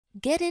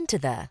Get into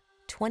the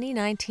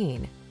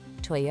 2019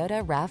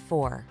 Toyota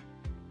RAV4.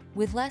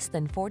 With less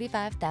than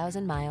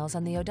 45,000 miles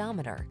on the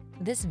odometer,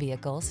 this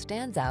vehicle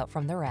stands out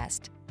from the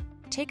rest.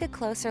 Take a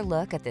closer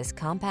look at this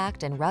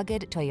compact and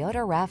rugged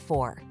Toyota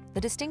RAV4, the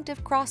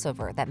distinctive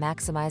crossover that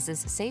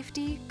maximizes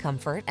safety,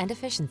 comfort, and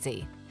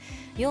efficiency.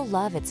 You'll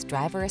love its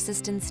driver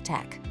assistance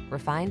tech,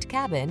 refined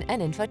cabin,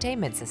 and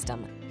infotainment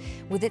system.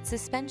 With its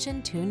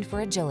suspension tuned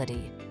for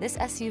agility, this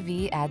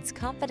SUV adds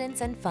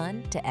confidence and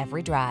fun to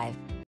every drive.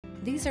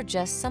 These are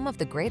just some of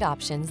the great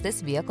options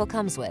this vehicle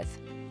comes with: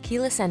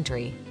 keyless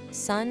entry,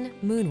 sun,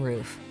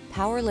 moonroof,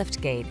 power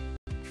liftgate,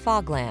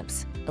 fog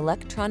lamps,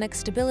 electronic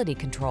stability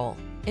control,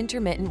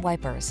 intermittent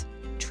wipers,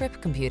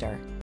 trip computer,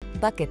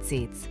 bucket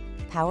seats,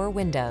 power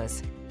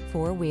windows,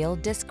 four-wheel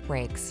disc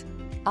brakes.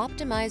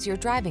 Optimize your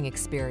driving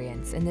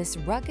experience in this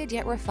rugged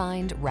yet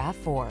refined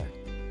RAV4.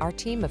 Our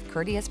team of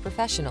courteous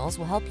professionals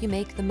will help you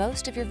make the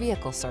most of your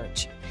vehicle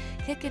search.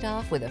 Kick it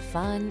off with a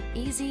fun,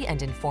 easy,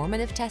 and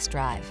informative test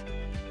drive.